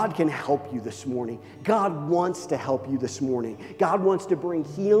 God can help you this morning. God wants to help you this morning. God wants to bring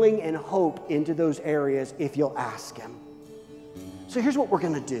healing and hope into those areas if you'll ask him. So here's what we're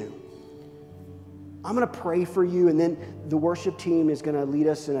going to do. I'm going to pray for you, and then the worship team is going to lead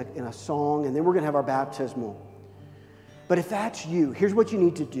us in a song, and then we're going to have our baptismal. But if that's you, here's what you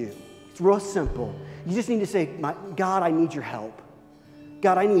need to do. It's real simple. You just need to say, God, I need your help.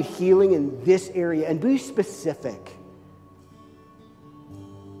 God, I need healing in this area. And be specific.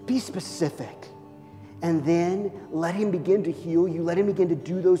 Be specific. And then let him begin to heal you. Let him begin to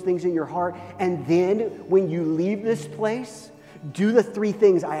do those things in your heart. And then when you leave this place, do the 3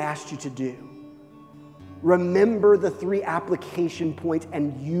 things I asked you to do. Remember the 3 application points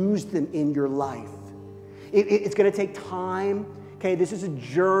and use them in your life. It's going to take time. Okay, this is a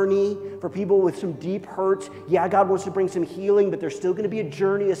journey for people with some deep hurts. Yeah, God wants to bring some healing, but there's still going to be a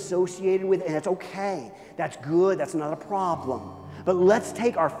journey associated with it, and that's okay. That's good. That's not a problem. But let's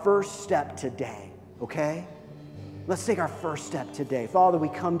take our first step today, okay? Let's take our first step today. Father, we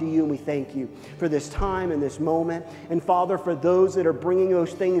come to you and we thank you for this time and this moment. And Father, for those that are bringing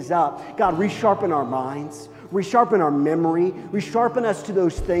those things up, God, resharpen our minds. Resharpen our memory. Resharpen us to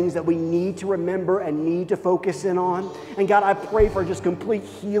those things that we need to remember and need to focus in on. And God, I pray for just complete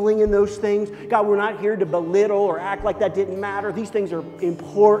healing in those things. God, we're not here to belittle or act like that didn't matter. These things are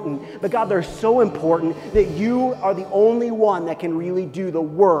important. But God, they're so important that you are the only one that can really do the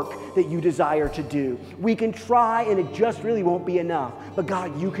work that you desire to do. We can try and it just really won't be enough. But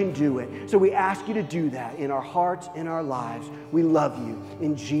God, you can do it. So we ask you to do that in our hearts, in our lives. We love you.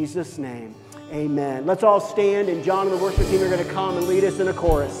 In Jesus' name. Amen. Let's all stand, and John and the worship team are going to come and lead us in a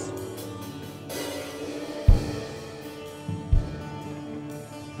chorus.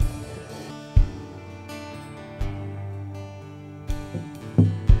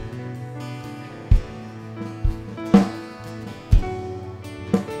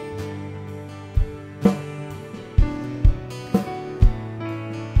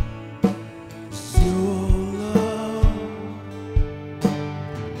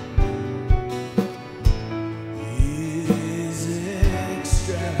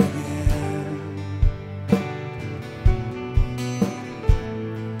 Extra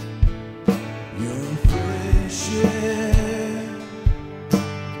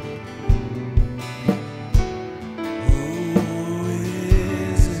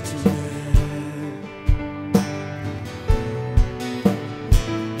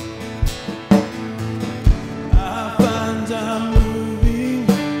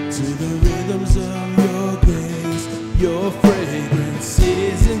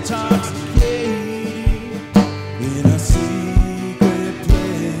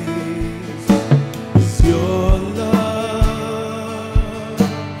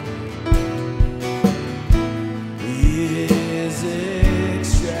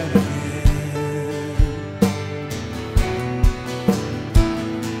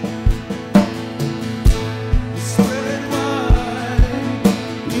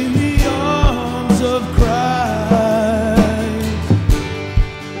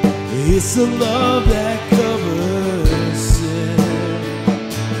It's a love that covers sin.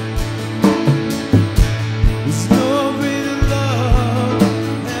 There's no greater love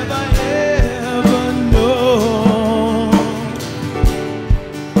have I ever known,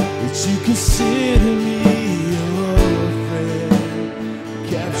 that you consider me your friend,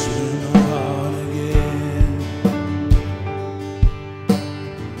 capturing my heart again,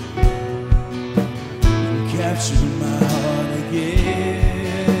 capturing my heart again.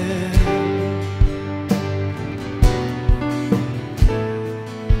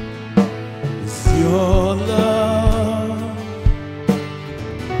 Your love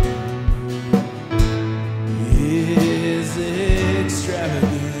is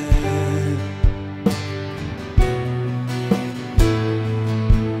extravagant.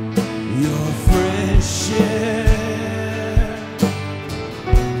 Your friendship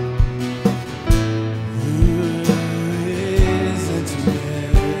is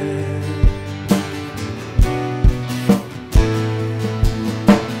intimate.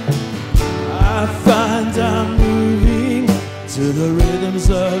 I find I'm moving to the rhythms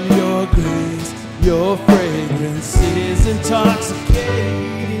of your grace. Your fragrance is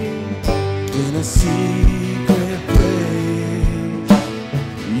intoxicating in a secret place.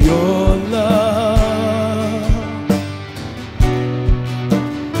 Your love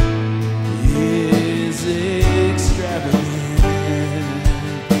is extravagant.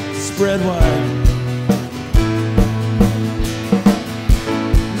 Spread wide.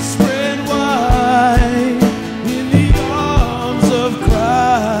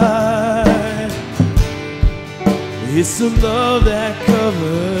 It's a love that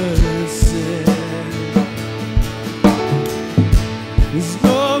covers sin. There's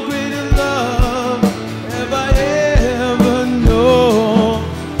no greater love have I ever known,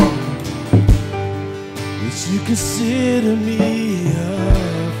 that you consider me a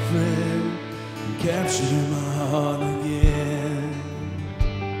friend, and captured my heart again,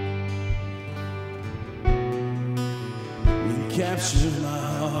 and captured my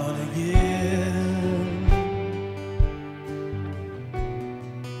heart again.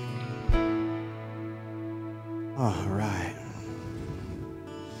 All right.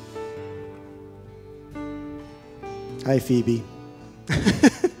 Hi, Phoebe.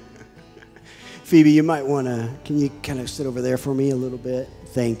 Phoebe, you might want to, can you kind of sit over there for me a little bit?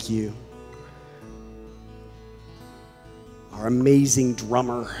 Thank you. Our amazing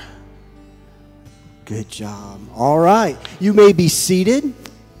drummer. Good job. All right. You may be seated.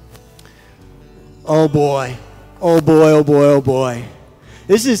 Oh, boy. Oh, boy, oh, boy, oh, boy.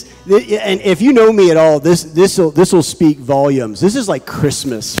 This is, and if you know me at all, this will speak volumes. This is like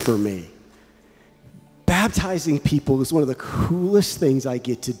Christmas for me. Baptizing people is one of the coolest things I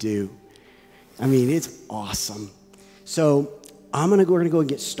get to do. I mean, it's awesome. So we're gonna go and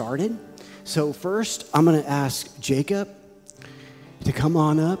get started. So first, I'm gonna ask Jacob to come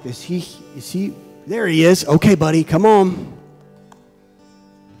on up. Is he? There he is. Okay, buddy, come on.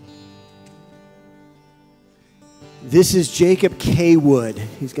 This is Jacob K. Wood.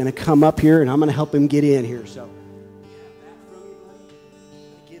 He's going to come up here, and I'm going to help him get in here. So, that from you, buddy.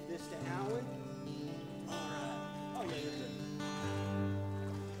 Give this to Alan. All right. Oh, yeah, you're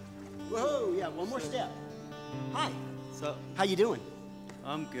good. Whoa, yeah, one more step. Hi. What's up? How you doing?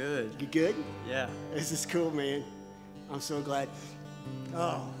 I'm good. You good? Yeah. This is cool, man. I'm so glad.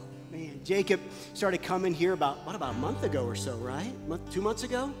 Oh, man. Jacob started coming here about a month ago or so, right? 2 months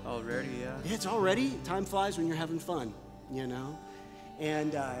ago? Already, yeah. It's already. Time flies when you're having fun, you know?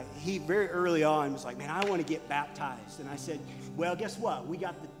 And he very early on was like, man, I want to get baptized. And I said, well, guess what? We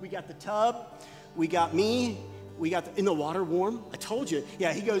got the tub. We got me. We got in the water warm. I told you.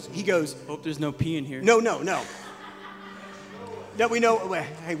 Yeah, he goes. Hope there's no pee in here. No. No, we know.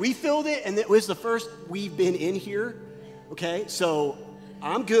 Hey, we filled it, and it was the first we've been in here. Okay, so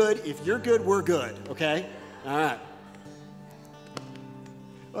I'm good. If you're good, we're good. Okay? All right.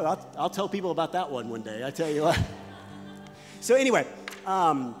 Well, I'll tell people about that one day. I tell you what. So anyway,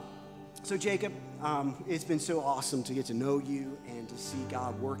 so Jacob, it's been so awesome to get to know you and to see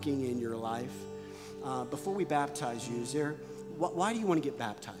God working in your life. Before we baptize you, why do you want to get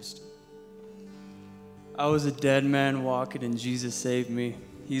baptized? I was a dead man walking, and Jesus saved me.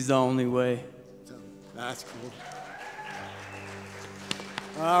 He's the only way. That's cool.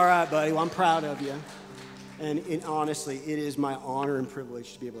 All right, buddy. Well, I'm proud of you. And honestly, it is my honor and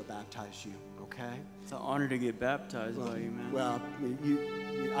privilege to be able to baptize you, okay? It's an honor to get baptized by you, man. Well,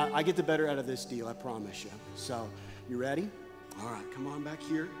 I get the better out of this deal, I promise you. So, you ready? All right, come on back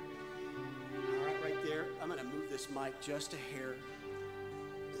here. All right, right there. I'm going to move this mic just a hair.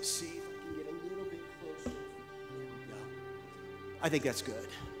 Let's see if I can get a little bit closer. There we go. I think that's good.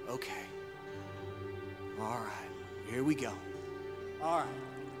 Okay. All right. Here we go. All right.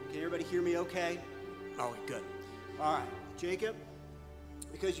 Can everybody hear me okay? All right, good. All right. Jacob,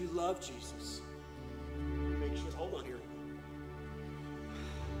 because you love Jesus, make sure, hold on here.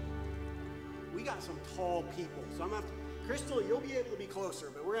 We got some tall people, so I'm going to have to, Crystal, you'll be able to be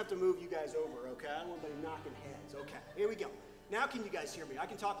closer, but we're going to have to move you guys over, okay? I don't want anybody knocking heads. Okay, here we go. Now can you guys hear me? I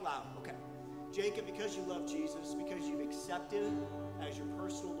can talk loud. Okay. Jacob, because you love Jesus, because you've accepted him as your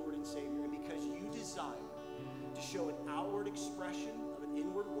personal Lord and Savior, and because you desire to show an outward expression of an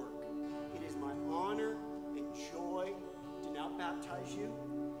inward work, it is my honor and joy to now baptize you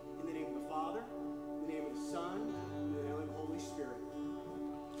in the name of the Father, in the name of the Son, and in the name of the Holy Spirit.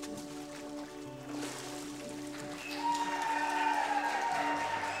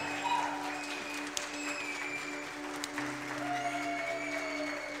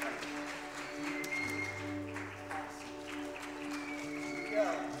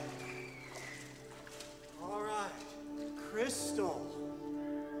 Crystal,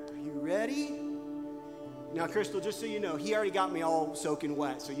 are you ready? Now, Crystal, just so you know, he already got me all soaking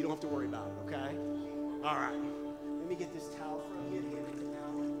wet, so you don't have to worry about it, okay? All right. Let me get this towel from you and hand it to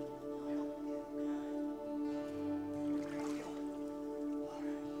Alan. I'll help you, okay? There we go. All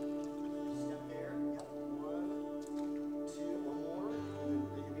right. Step there. Yep. 1, 2, one more. And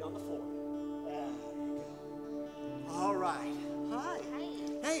then you'll be on the floor. There you go. All right. Hi.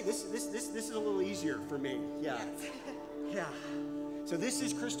 Hey, this is a little easier for me. Yeah. Yes. Yeah. So this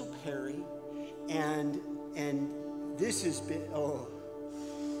is Crystal Perry, and this has been,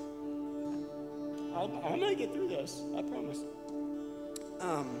 I'm gonna get through this, I promise.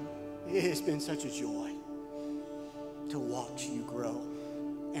 It has been such a joy to watch you grow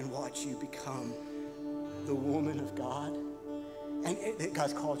and watch you become the woman of God and that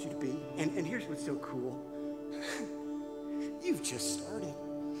God's called you to be. And here's what's so cool. You've just started.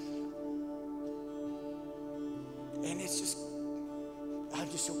 And it's just, I'm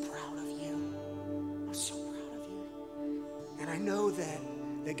just so proud of you. I'm so proud of you. And I know that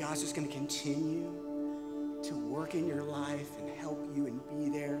God's just going to continue to work in your life and help you and be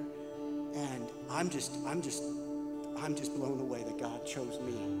there. And I'm just blown away that God chose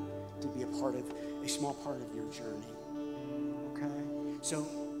me to be a small part of your journey. Okay? So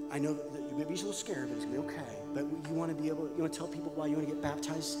I know that you may be a little scared, but it's going to be okay. But you want to tell people why you want to get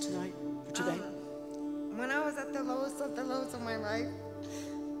baptized tonight or today? When I was at the lowest of my life,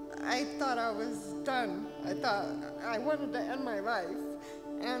 I thought I was done. I thought I wanted to end my life.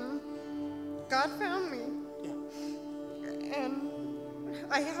 And God found me. Yeah. And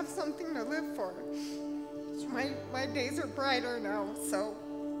I have something to live for. My days are brighter now, so.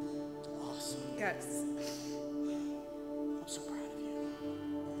 Awesome. Yes. I'm so proud of you.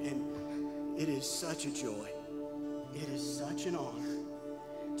 And it is such a joy. It is such an honor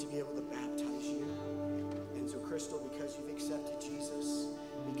to be able to baptize you. And so, Crystal, because you've accepted Jesus,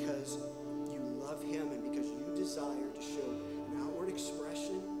 because you love him, and because you desire to show an outward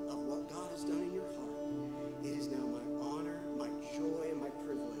expression of what God has done in your heart, it is now my honor, my joy, and my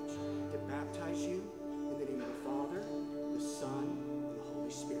privilege to baptize you in the name of the Father, the Son, and the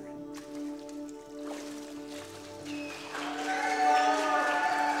Holy Spirit.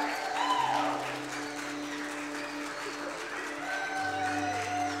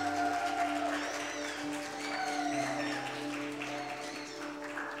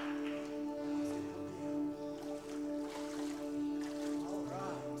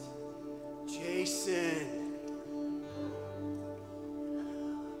 Jason.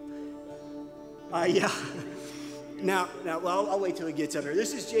 Yeah. Now, well, I'll wait till he gets up here.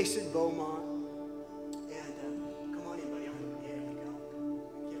 This is Jason Beaumont. And come on in, buddy. There we go.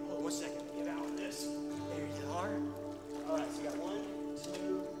 Hold on 1 second. Get out of this. There you are. All right, so you got 1,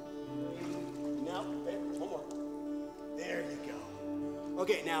 2, 3. Now, there, one more. There you go.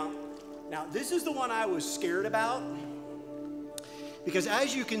 Okay, now, this is the one I was scared about. Because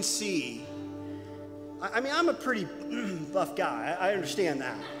as you can see, I mean, I'm a pretty buff guy. I understand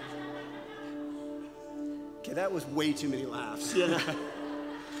that. Okay, that was way too many laughs. Yeah.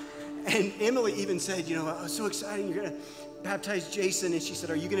 And Emily even said, oh, so exciting, you're going to baptize Jason. And she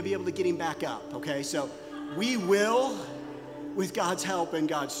said, are you going to be able to get him back up? Okay, so we will with God's help and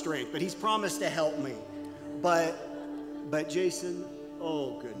God's strength. But he's promised to help me. But Jason,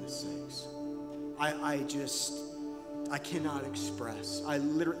 oh, goodness sakes. I cannot express.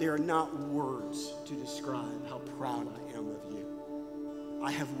 There are not words to describe how proud I am of you.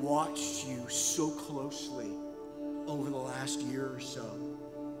 I have watched you so closely over the last year or so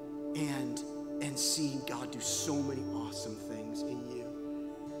and seen God do so many awesome things in you.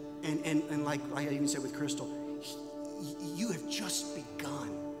 And like I even said with Crystal, you have just begun.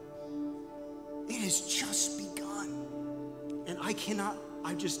 It has just begun. And I can't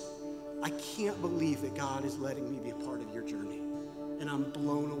believe that God is letting me be a part of your journey. And I'm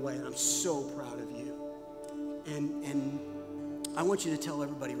blown away. And I'm so proud of you. And I want you to tell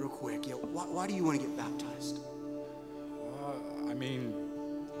everybody real quick, why do you want to get baptized? I mean,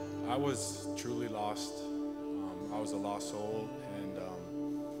 I was truly lost. I was a lost soul, and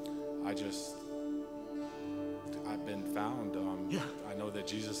I've been found. I know that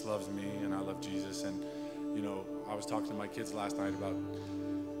Jesus loves me, and I love Jesus. And, you know, I was talking to my kids last night about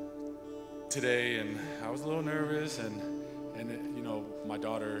today, and I was a little nervous, and you know,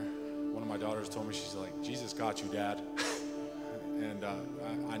 one of my daughters told me, she's like, Jesus got you, Dad. And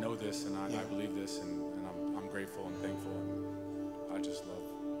I know this, and I believe this, and I'm grateful and thankful. And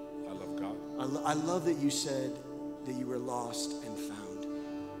I love God. I love that you said that you were lost and found,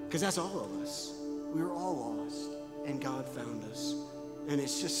 because that's all of us. We were all lost, and God found us. And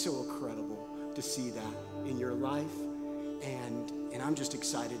it's just so incredible to see that in your life, and I'm just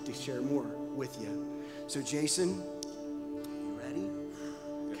excited to share more with you. So Jason, you ready?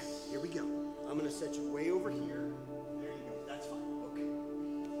 Yes. Here we go. I'm going to set you way over here. There you go. That's fine. Okay.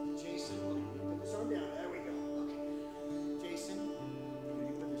 Jason, let me put this arm down. There we go. Okay. Jason, let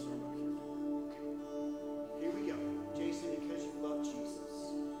me put this arm up here. Okay. Here we go. Jason, because you love Jesus,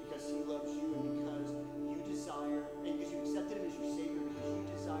 because he loves you, and because you desire, and because you accepted him as your Savior, because you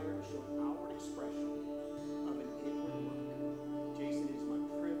desire to show an outward expression of an inward work. Jason, it is my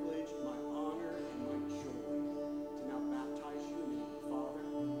privilege, my honor, and my joy to now baptize you in the name of the Father,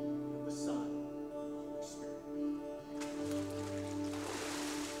 the Son, and the Holy Spirit.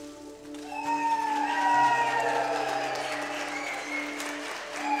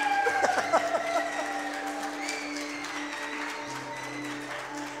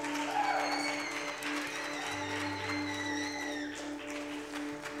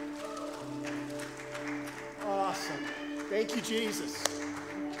 Awesome. Thank you, Jesus.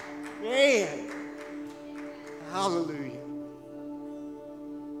 Man. Hallelujah.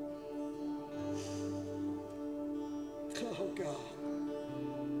 Oh, God.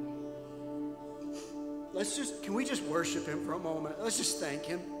 Can we just worship him for a moment? Let's just thank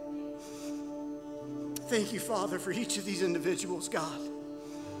him. Thank you, Father, for each of these individuals, God,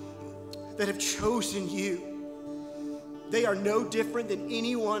 that have chosen you. They are no different than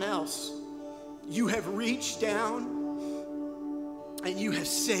anyone else. You have reached down and you have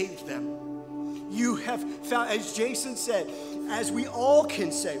saved them. You have found, as Jason said, as we all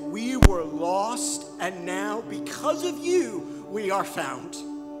can say, we were lost, and now because of you, we are found.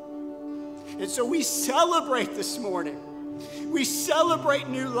 And so we celebrate this morning. We celebrate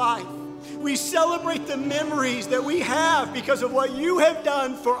new life. We celebrate the memories that we have because of what you have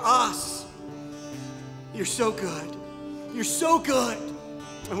done for us. You're so good. You're so good.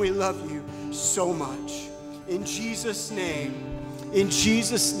 And we love you so much. In Jesus' name,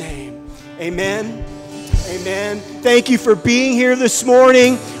 amen. Amen. Thank you for being here this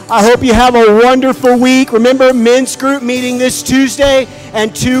morning. I hope you have a wonderful week. Remember, men's group meeting this Tuesday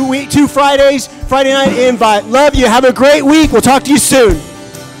and two Fridays, Friday night invite. Love you. Have a great week. We'll talk to you soon.